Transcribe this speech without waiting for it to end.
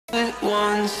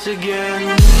once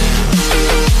again.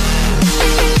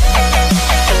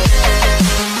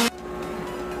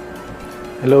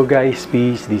 Hello guys,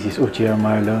 peace. This is Uchiha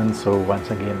Marlon. So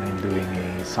once again, I'm doing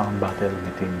a sound battle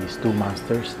between these two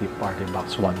monsters, the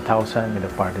partybox 1000 and the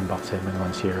partybox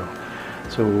 710.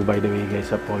 So by the way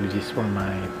guys, apologies for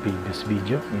my previous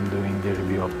video in doing the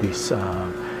review of these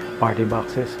party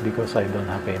boxes because I don't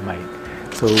have a mic.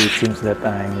 So it seems that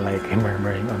I'm like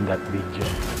murmuring on that video,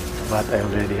 but I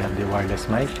already have the wireless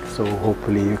mic, so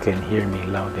hopefully you can hear me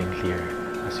loud and clear,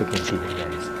 as you can see here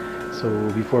guys. So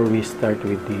before we start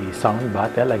with the sound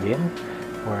battle again,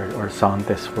 or sound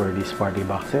test for these party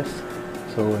boxes,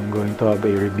 so I'm going to have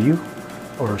a review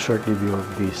or short review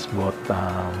of these both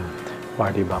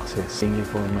party boxes. Thank you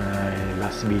for my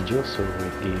last video, so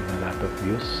it gave a lot of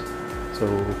views. So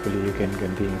hopefully you can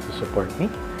continue to support me.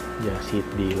 Just hit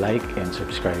the like and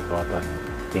subscribe button.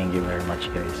 Thank you very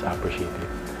much guys, I appreciate it.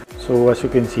 So as you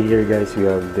can see here guys, we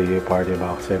have the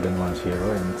partybox 710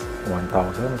 and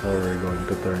 1000, so we're going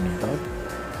to turn it on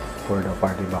for the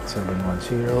partybox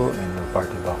 710 and the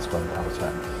partybox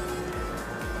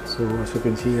 1000. So as you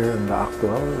can see here in the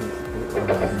actual,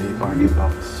 the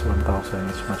partybox 1000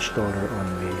 is much taller on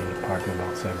the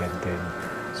partybox 710.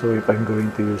 So if I'm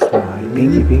going to use my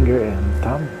pinky finger and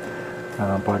thumb,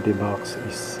 partybox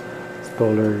is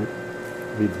taller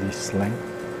with this length,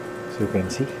 so you can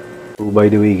see. So by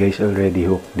the way guys, I already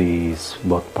hooked these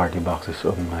both party boxes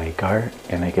on my car,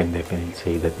 and I can definitely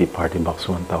say that the partybox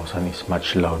 1000 is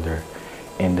much louder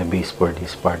and the bass for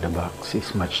this party box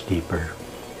is much deeper.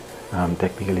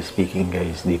 Technically speaking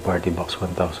guys, the partybox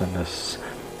 1000 has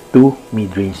two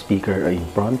mid-range speaker in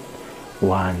front,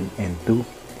 1 and 2,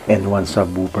 and one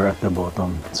subwoofer at the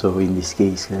bottom. So in this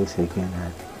case guys, I can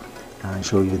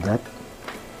show you that.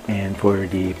 And for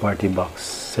the partybox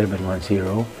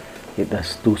 710, it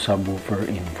has two subwoofer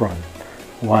in front,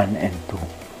 1 and 2.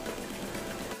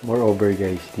 Moreover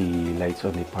guys, the lights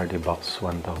on the partybox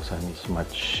 1000 is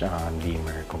much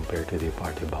dimmer compared to the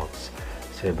partybox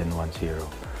 710.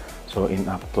 So in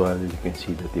actual, you can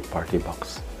see that the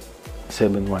partybox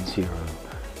 710,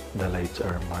 the lights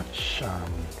are much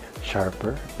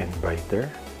sharper and brighter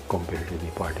compared to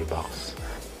the partybox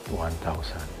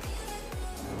 1000.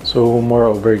 So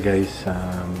moreover guys,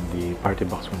 the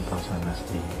partybox 1000 has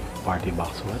the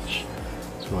partybox watch.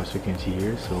 So as you can see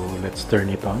here, so let's turn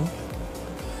it on.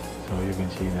 So you can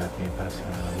see that it has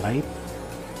a light.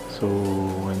 So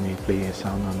when we play a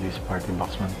sound on this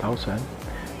partybox 1000,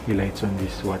 the lights on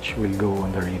this watch will go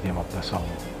on the rhythm of the song.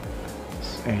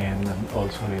 And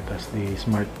also it has the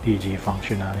smart DJ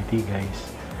functionality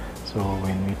guys. So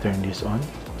when we turn this on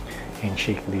and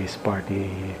shake this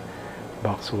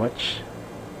partybox watch,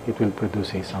 it will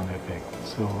produce a sound effect.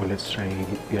 So let's try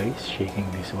it guys, shaking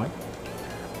this one.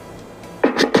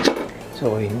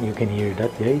 So you can hear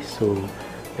that guys. So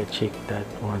let's shake that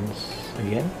once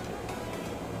again.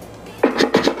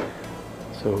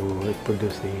 So it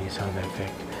produced the sound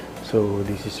effect. So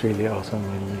this is really awesome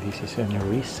when this is on your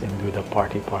wrist and do the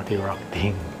party rock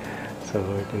thing. So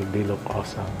it will be look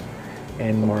awesome.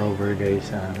 And moreover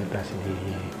guys, it has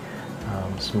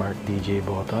the smart DJ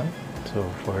button. So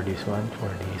for this one, for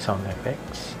the sound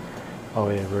effects.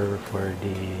 However, for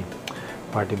the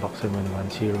partybox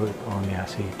 710, it only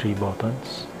has 3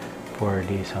 buttons for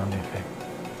the sound effect.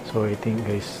 So I think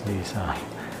guys, these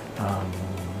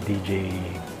DJ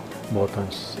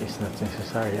buttons is not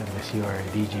necessary unless you are a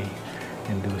DJ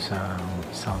and do some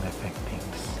sound effect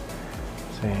things.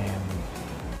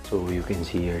 So you can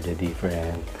see here the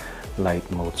different light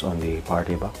modes on the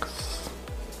partybox.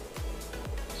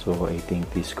 So I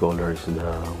think this color is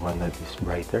the one that is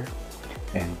brighter.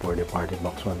 And for the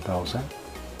partybox 1000,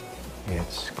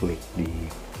 let's click the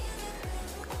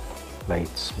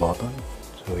lights button.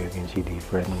 So you can see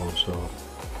different modes of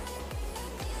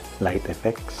light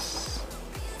effects.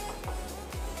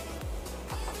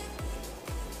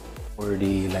 For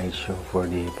the light show for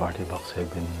the partybox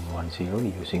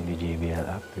 710 using the JBL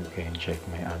app, you can check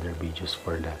my other videos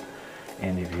for that.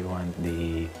 And if you want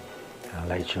the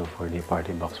light show for the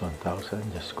partybox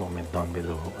 1000, just comment down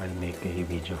below. I'll make a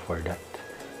video for that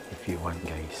if you want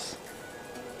guys.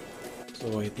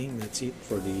 So I think that's it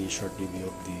for the short review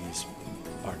of these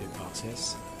party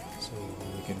boxes. So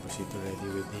we can proceed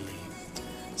already with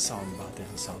the sound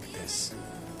battle sound test.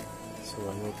 So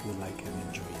I hope you like and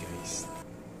enjoy guys.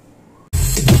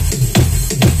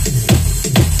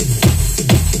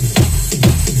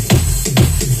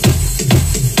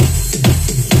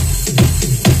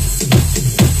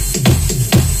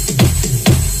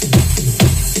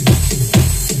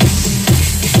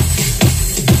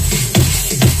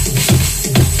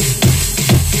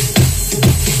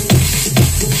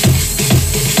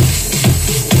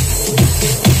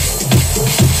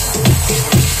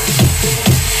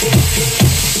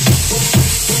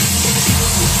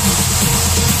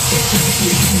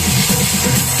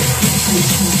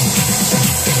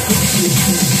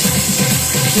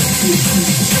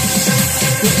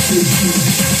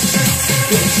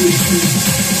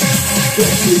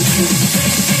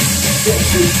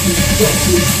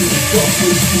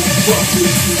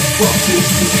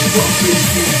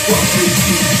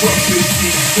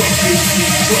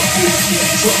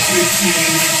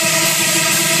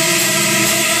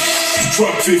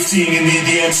 Drop 15 in the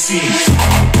EDM scene.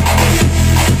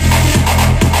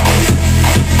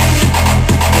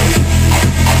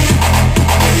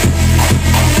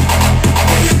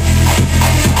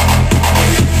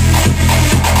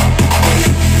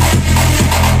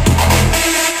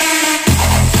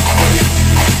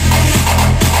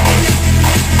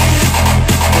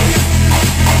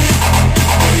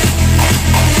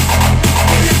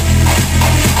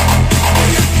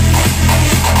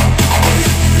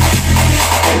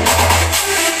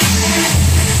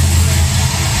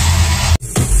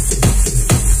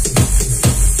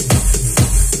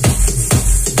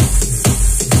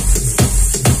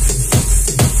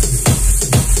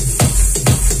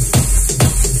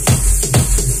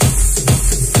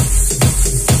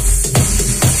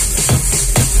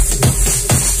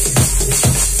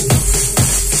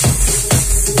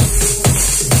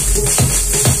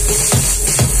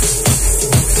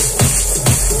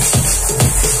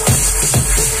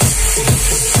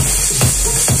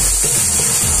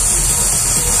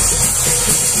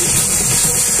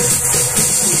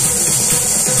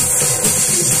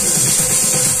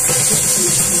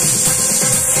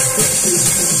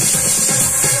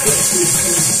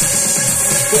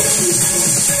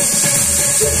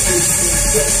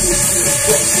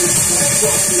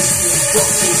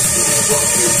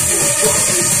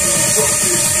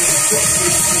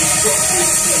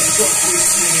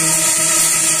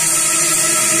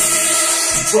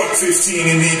 Drop 15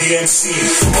 in the EDM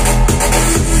scene.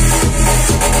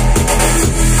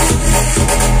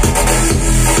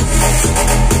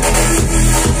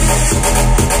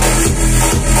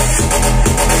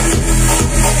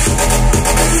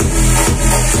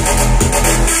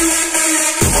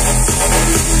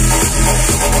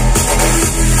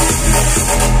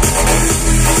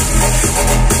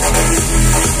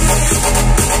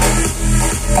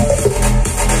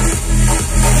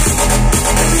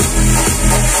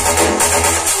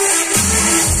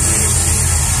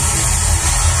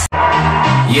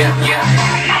 Yeah.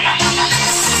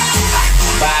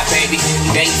 Bye, baby.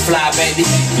 They fly, baby.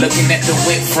 Looking at the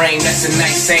whip frame, that's a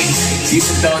nice 80s. Used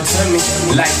to throw it to me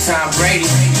like Tom Brady.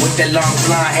 With that long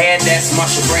blonde hair, that's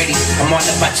Marshall Brady. I'm all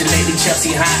about your lady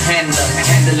Chelsea high handler.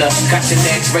 Got your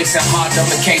legs racing hard on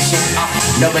vacation.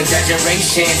 No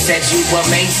exaggeration, said you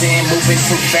amazing. Moving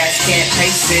too fast, can't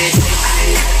pace it.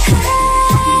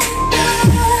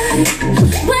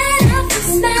 When I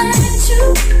first met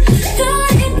you,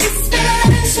 thought it was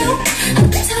special.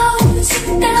 I told you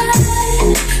that.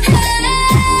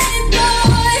 Hey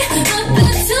boy, I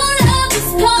bet your love is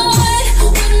boy.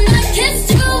 When I kissed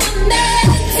you, I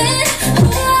meant it.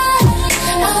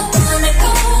 I wanna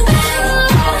go back.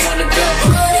 I wanna go.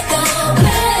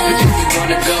 back. But if you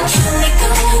wanna go, Can we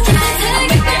go back? I'll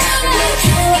make it happen.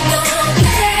 Can we go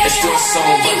back? Let's do a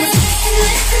song, baby.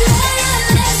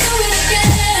 Let's do it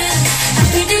again.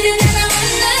 We did it and I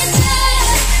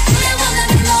understand. But I wanna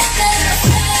be more than a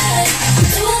friend.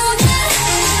 Do that.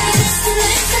 Let's do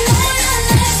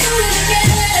it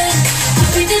again.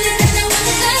 We did it and I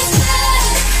understand.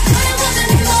 But I wanna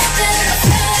be more than a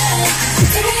friend.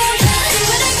 Do that.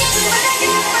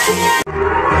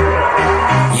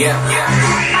 Yeah.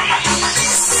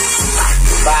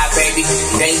 Bye, baby.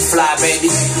 They fly, baby.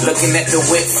 Looking at the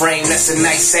whip frame, that's a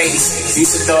nice 80s.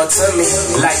 Used to throw it to me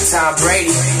like Tom Brady.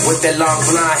 With that long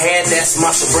blonde hair, that's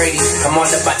Marshall Brady. I'm all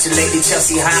about your lady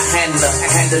Chelsea high handler.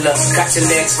 Got your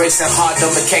legs racing hard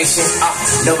on vacation.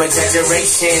 No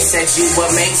exaggeration, said you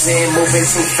amazing. Moving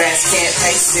too fast, can't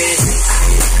pace it.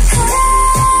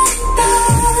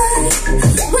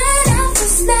 When I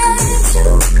first met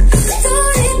you,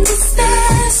 thought it was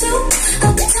special. I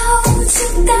told you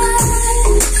that.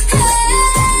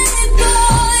 Hey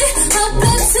boy, I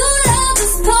bet your love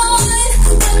is boy.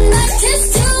 When I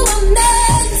kissed you, I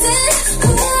meant it.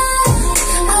 I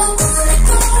wanna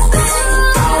go back.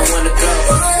 I wanna go.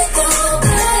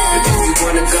 But if you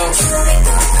wanna go, I'll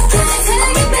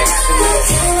make it happen.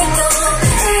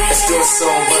 Let's do a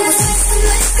song,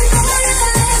 baby.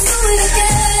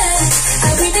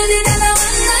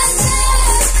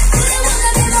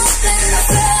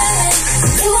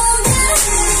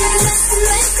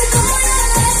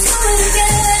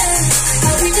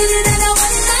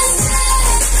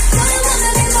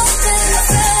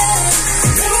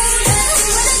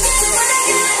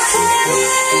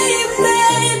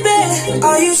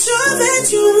 love that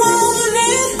you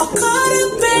wanted, all caught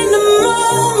up in the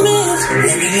moment.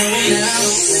 Baby, now.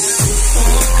 Oh,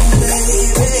 baby,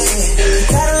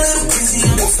 got a little crazy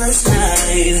on the first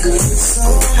night, so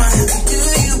I have to do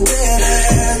you better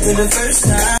than the first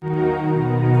time.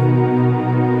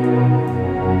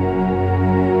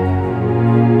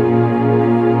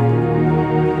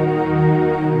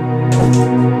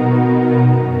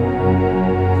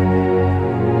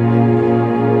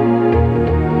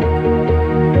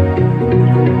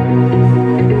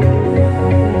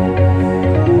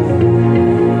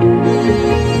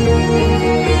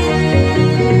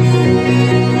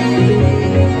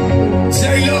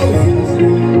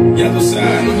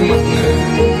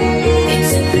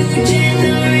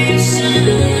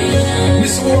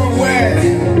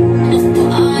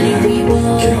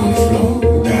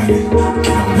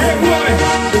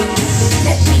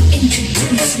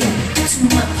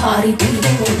 Party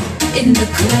people in the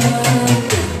club.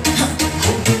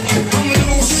 I'm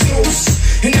loose,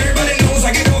 and everybody knows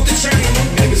I get off the train.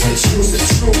 Baby, it's the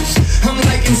truth. I'm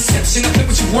like Inception, I play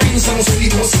with your brains, I don't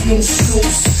sleep or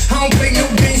snooze. I don't play no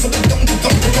games, so don't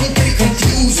get it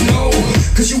confused, no.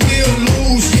 Cause you will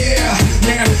lose, yeah.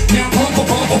 Now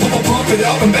pump it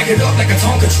up and back it up like a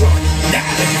Tonka truck.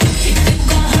 If you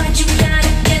go hard, you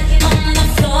gotta get on the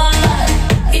floor.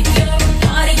 If you're a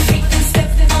party freak, then step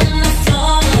on the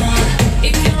floor.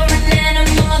 If you're an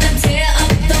animal, then tear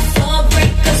up the floor.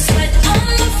 Break the sweat on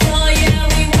the floor, yeah,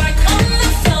 we work on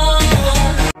the floor.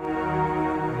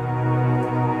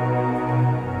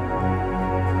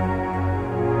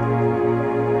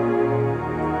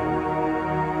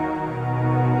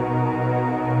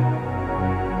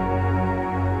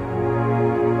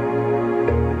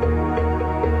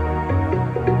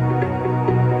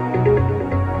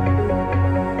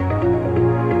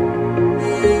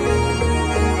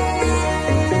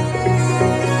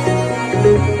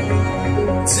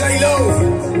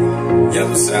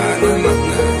 Yellow side, no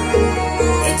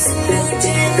It's a new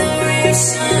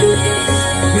generation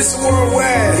Mr.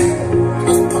 Worldwide.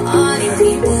 of party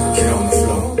people. Get on the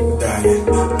floor, darling.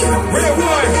 Get on Red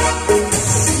one.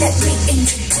 Let me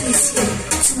introduce you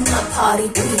to my party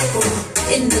people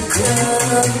in the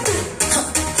club.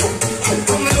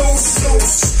 I'm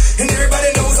loose, and everybody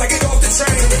knows I get off the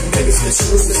train. Baby, it's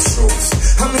the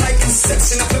truth. I'm like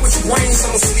Inception, I play with your brains, I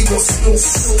don't sleep or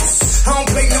snooze. I don't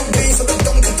play no games, so don't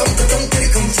get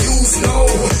it confused, no.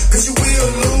 Cause you will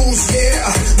lose,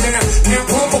 yeah. Now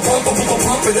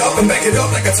pump it up and back it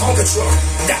up like a Tonka truck.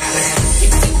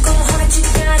 If you go hard, you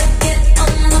gotta get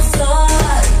on the floor.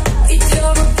 If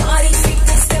you're a party freak,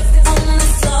 then step on the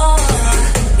floor.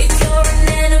 If you're an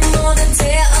animal, then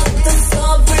tear up the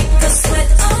floor. Break the sweat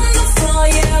on the floor,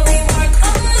 yeah, we work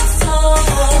on the floor.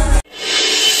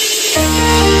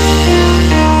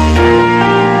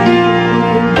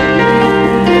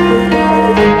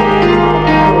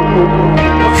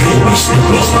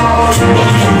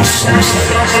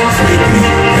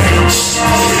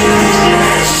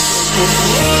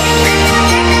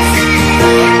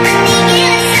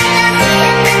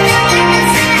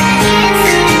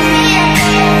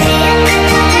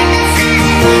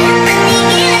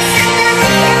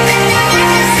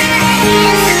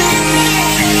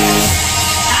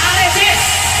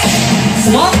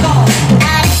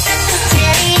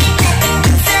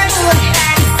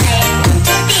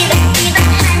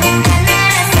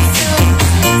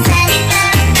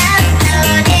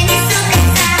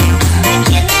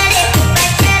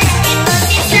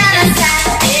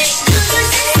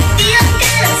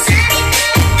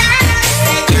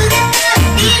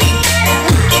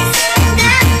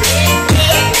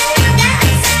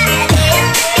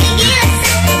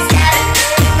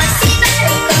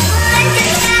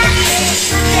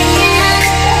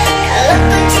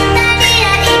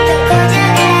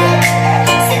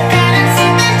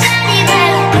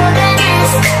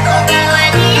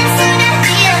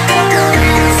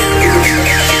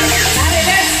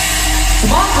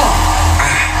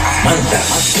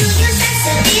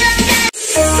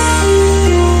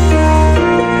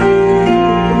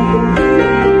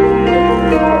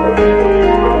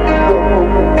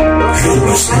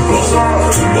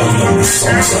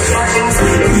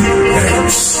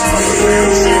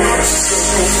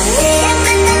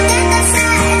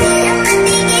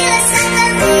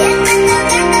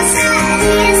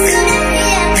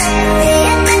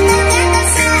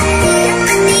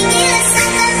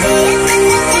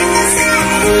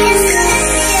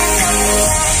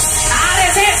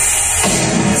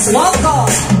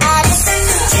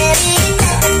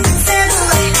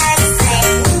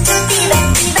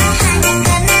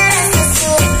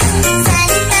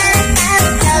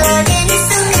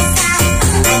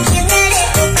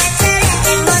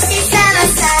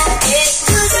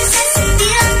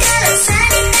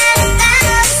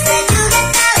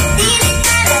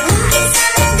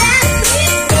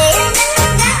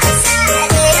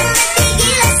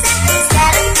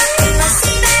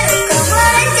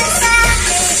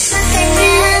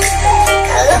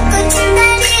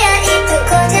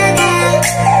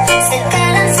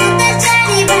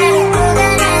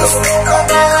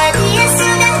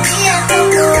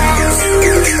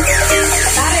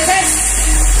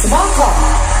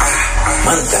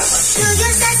 manda.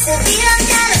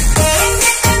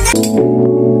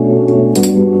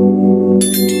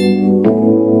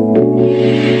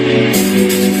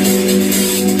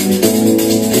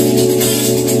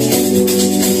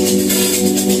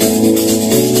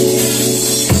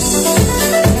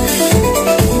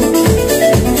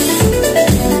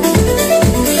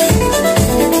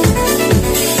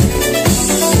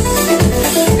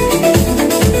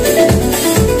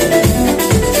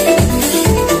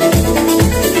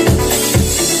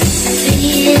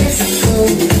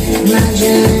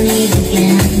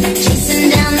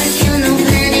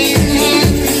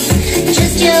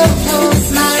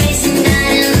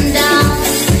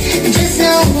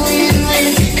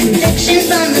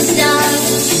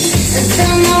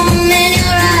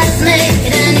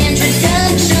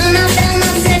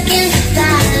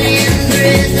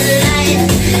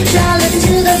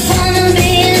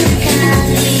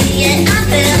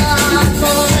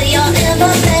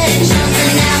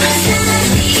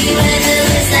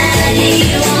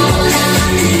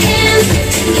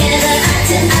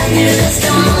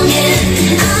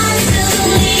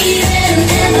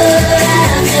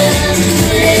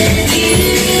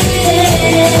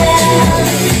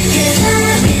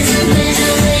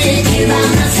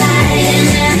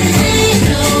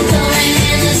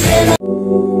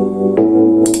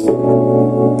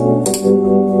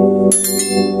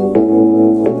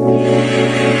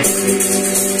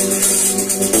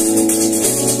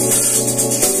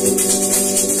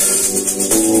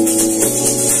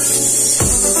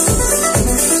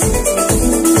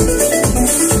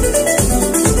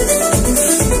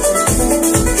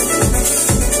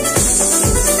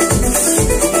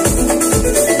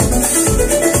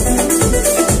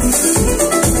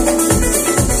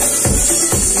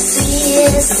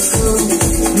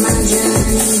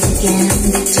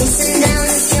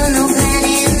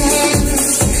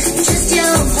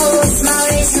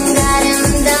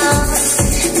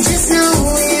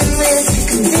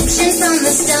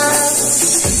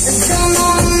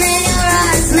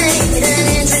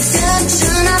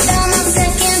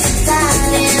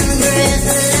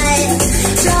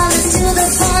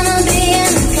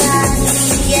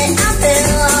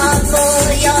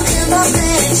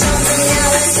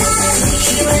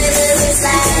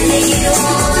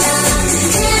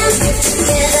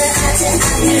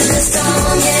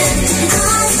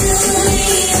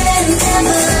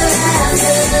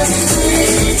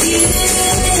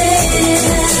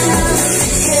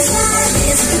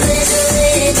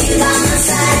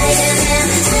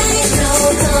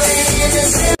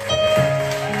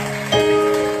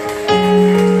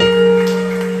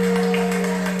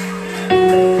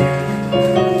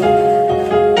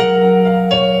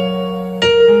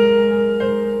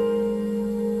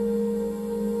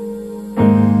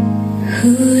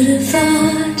 Who'd have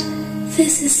thought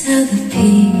this is how the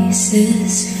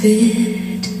pieces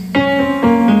fit?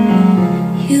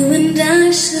 You and I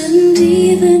shouldn't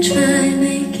even try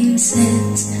making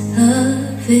sense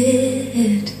of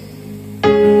it.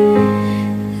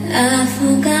 I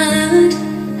forgot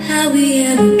how we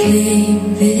ever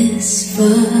came this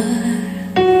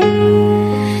far.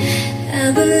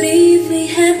 I believe we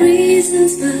had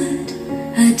reasons, but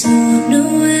I don't know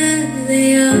where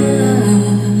they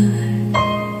are.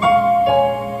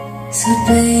 So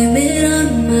blame it on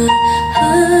my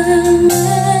heart.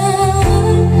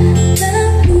 The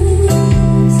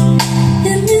moves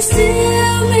in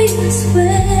mysterious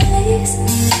ways.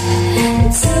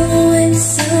 It's always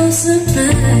so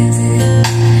surprising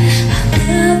how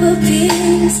never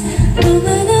peace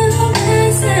over the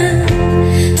horizon.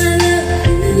 I love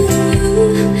you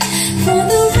for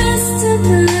the rest of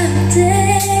my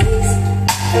days,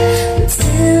 but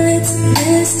still it's a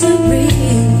mystery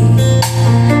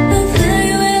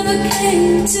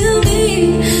to me,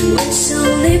 which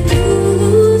only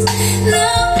proves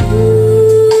love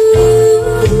moves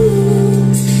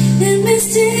in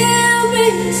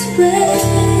mysterious ways.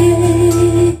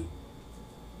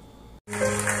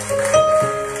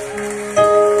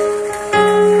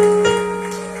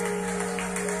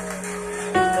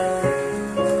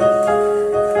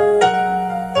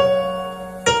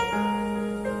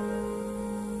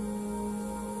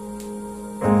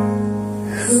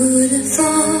 Who'd have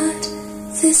thought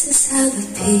this is how the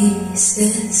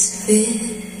pieces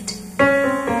fit?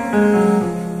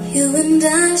 You and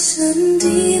I shouldn't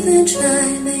even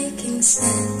try making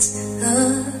sense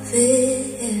of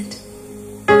it.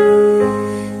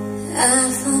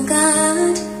 I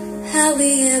forgot how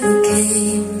we ever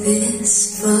came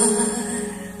this far.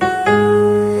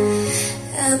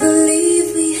 I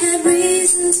believe we had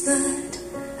reasons, but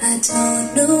I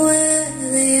don't know where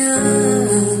they are.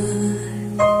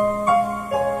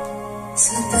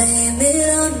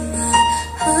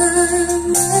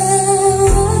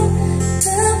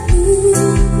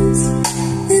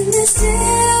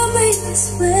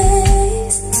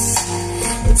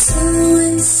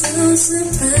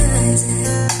 surprising.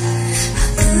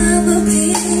 A couple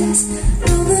beats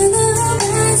over the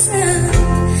horizon.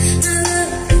 I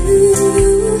love you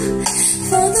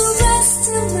for the rest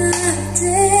of my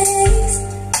days,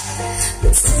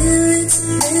 but still it's a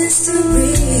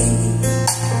mystery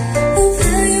of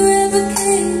how you ever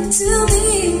came to me.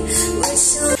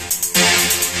 Wish on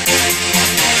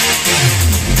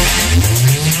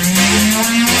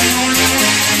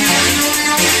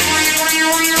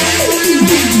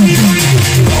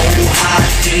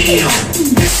damn,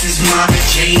 this is my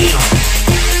jam.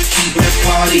 Keep the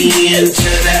party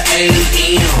into the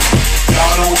AM.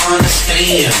 Y'all don't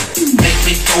understand. Make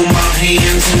me throw my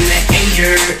hands in the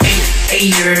ayer,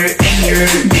 ayer, ayer,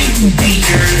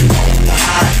 ayer.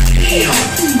 Hot damn,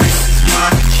 this is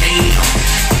my jam.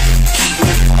 Keep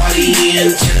the party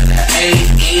into the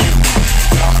AM.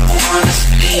 Y'all don't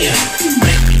understand.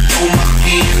 Make me throw my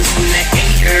hands in the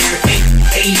ayer,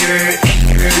 ayer,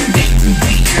 ayer, ayer.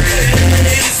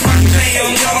 It's my jam,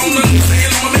 y'all don't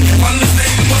understand. I'ma make you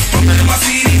understand what's pumping in my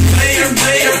CD player,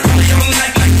 player. Y'all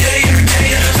like ayer,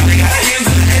 ayer. They got hands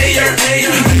in the ayer, ayer.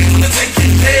 Make me wanna take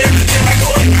it there. Here I go,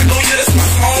 yeah, that's my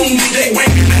song. DJ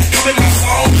Wayne, back up in my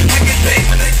song. I get paid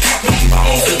when they drop them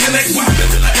bones. Then they swap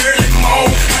until the early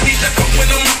morning. I need that cup when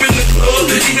I'm up in the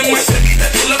club. Even when I need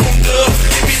that pull up on dub.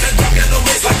 Give me that drop, got the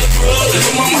waist like a drug.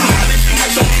 So mama hot if you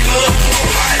might show me love. Oh,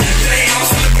 hi, damn, I'm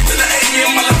celebrating to the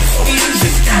AM. I love it so much,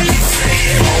 it's got me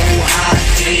saying, oh, hot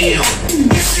damn,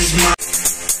 this is my.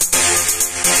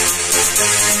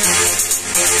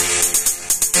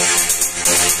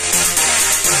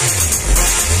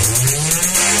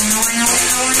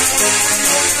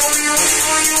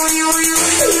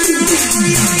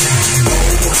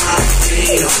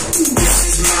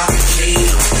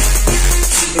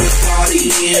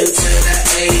 Into the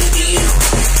AM,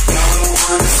 y'all don't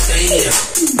understand.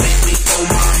 Make me throw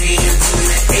my hands in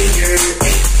the ayer,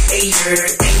 ayer,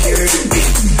 ayer,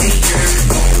 ayer.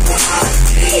 Oh, hot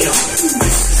damn,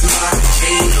 this is my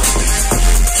jam.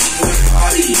 Keep the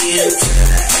party into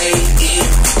the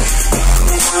AM. Y'all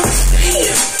don't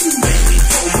understand. Make me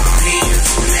throw my hands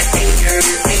in the ayer,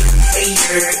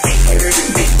 ayer, ayer, ayer.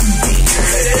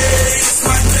 It's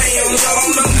my jam, y'all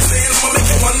don't understand. I'ma make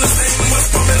you understand what's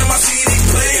pumping in my CD.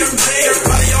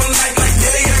 Everybody all night like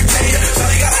ayer, ayer. So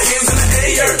they got hands in the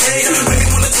ayer, ayer. Make me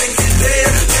wanna take it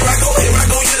there. Here I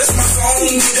go, yeah, that's my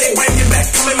song. DJ Wayne, get back,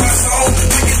 come in my song.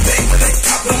 We get paid when they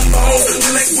cop them bones.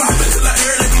 Then they swap until the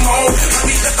early morning. I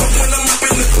need that cup when I'm up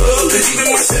in the club. Even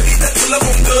my Chevy that pull up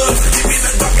on dub. Give me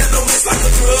that dark, got the waist like a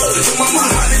drug. So mama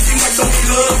hot if you might show me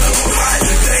love. Oh, hot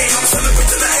damn, I'm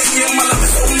celebrating the AM. I love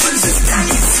it so much, it's got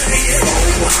me saying,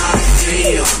 oh, hot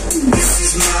damn, this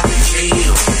is my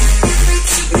jam.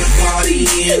 Party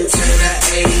into the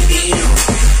AM.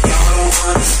 Y'all don't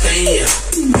understand.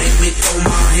 Make me throw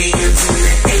my hands in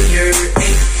the ayer,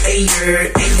 ayer,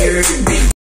 ayer, ayer.